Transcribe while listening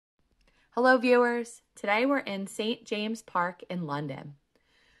Hello viewers! Today we're in St. James Park in London.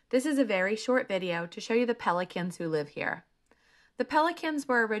 This is a very short video to show you the pelicans who live here. The pelicans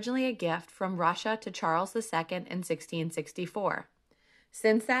were originally a gift from Russia to Charles II in 1664.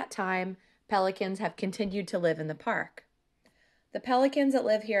 Since that time, pelicans have continued to live in the park. The pelicans that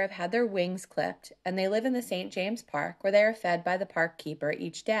live here have had their wings clipped, and they live in the St. James Park where they are fed by the park keeper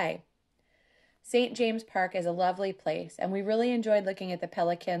each day. St. James Park is a lovely place, and we really enjoyed looking at the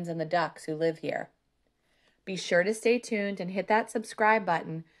pelicans and the ducks who live here. Be sure to stay tuned and hit that subscribe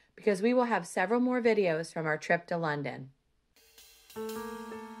button because we will have several more videos from our trip to London.